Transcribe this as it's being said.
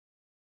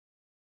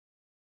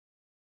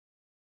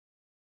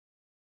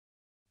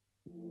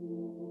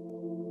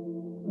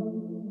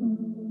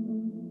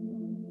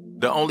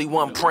The only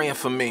one praying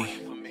for me.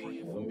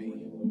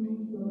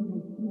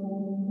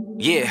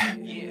 Yeah.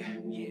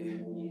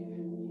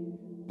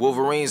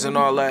 Wolverines and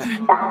all that.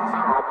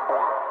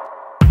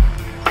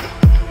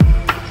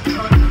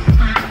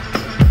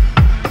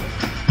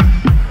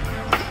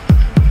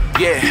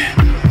 Yeah.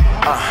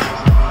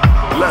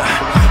 Look,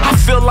 I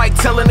feel like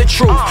telling the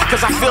truth,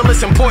 cause I feel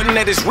it's important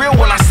that it's real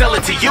when I sell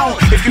it to you.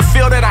 If you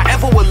feel that I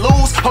ever would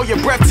lose, hold your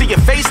breath to your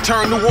face,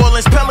 turn New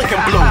Orleans Pelican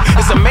blue.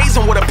 It's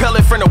amazing what a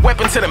pellet from a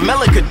weapon to the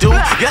melon could do.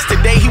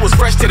 Yesterday he was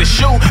fresh to the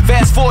shoe,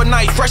 fast forward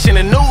night, fresh in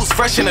the news,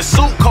 fresh in the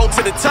suit, cold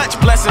to the touch,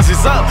 blessings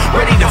is up,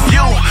 ready to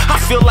view. I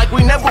feel like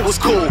we never was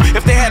cool.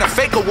 If they had a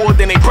fake award,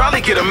 then they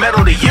probably get a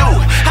medal to you.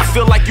 I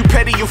feel like you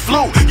petty, you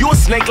flew. You a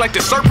snake like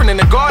the serpent in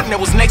the garden that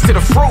was next to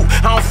the fruit.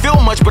 I don't feel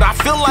much, but I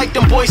feel like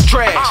them boys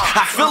trash.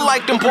 I feel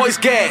like them boys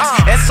gas.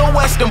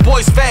 SOS, them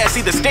boys fast.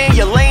 Either stay in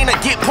your lane or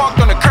get parked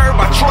on the curb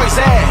by Troy's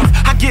Ave.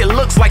 I get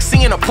looks like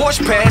seeing a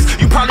Porsche pass.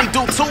 You probably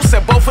do too,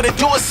 said both of the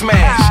doors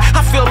smash.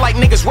 I feel like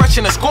niggas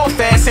rushing to score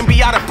fast and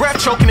be out of breath,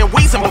 choking and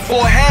wheezing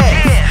before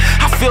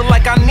half. I feel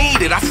like I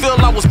need it. I feel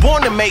I was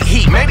born to make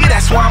heat. Maybe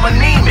that's why I'm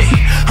anemic.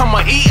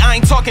 I'ma eat, I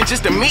ain't talking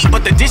just the meat,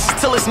 but the dishes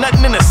till it's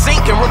nothing in the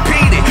sink and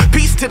repeat it.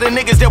 Peace to the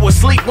niggas that would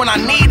sleep when I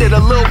needed a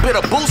little bit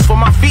of boost for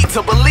my feet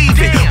to believe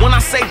it. When I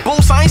say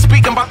boost, I ain't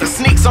speaking about the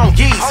sneaks on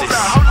Yeezys.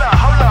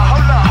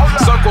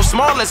 Circle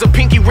small as a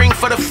pinky ring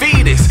for the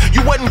fetus.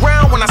 You wasn't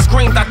round when I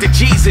screamed out to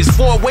Jesus,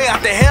 for a way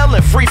out the hell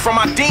and free from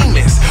my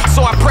demons.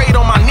 So I prayed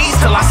on my knees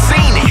till I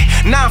seen it.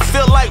 Now I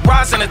feel like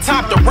rising to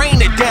top to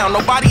rain it down.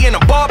 Nobody in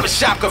a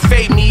barbershop could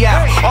fade me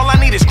out. All I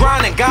need is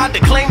grind and God to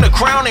claim the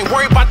crown. Ain't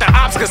worried about the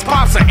ops cause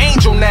Pop's an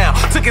angel now.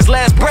 Took his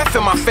last breath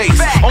in my face.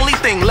 Only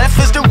thing left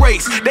is the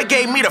race. They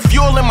gave me the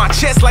fuel in my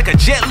chest like a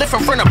jet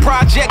lifting from the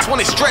projects when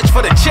it stretched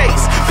for the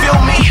chase. Feel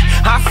me?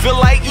 I feel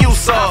like you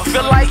saw.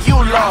 Feel like you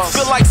lost.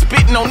 Feel like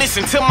spitting on this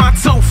until my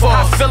tooth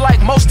falls. Feel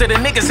like most of the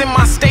niggas in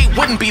my state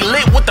wouldn't be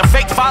lit with the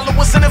fake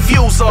followers and the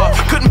views off.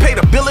 Couldn't pay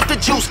the bill if the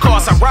juice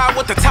cost. I ride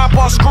with the top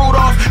all screwed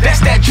off. That's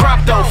that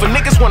drop though. For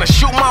niggas wanna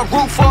shoot my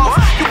roof off,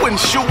 you wouldn't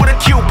shoot with a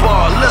cue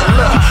ball. Look,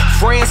 look.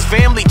 Friends,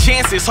 family,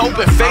 chances, hope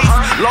and faith.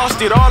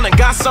 Lost it all and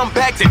got some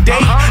back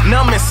today.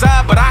 Numb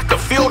inside, but I could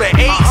feel the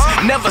aches.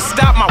 Never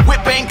stop, my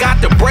whip ain't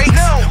got the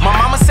brakes. My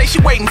mama say she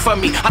waiting for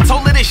me. I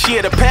told her this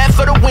year the path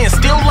for the win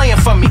still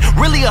laying for me.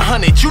 Really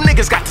 100, you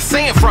niggas got to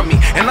saying from me.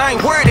 And I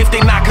ain't worried if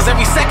they not, cause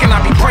every second I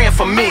be praying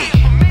for me.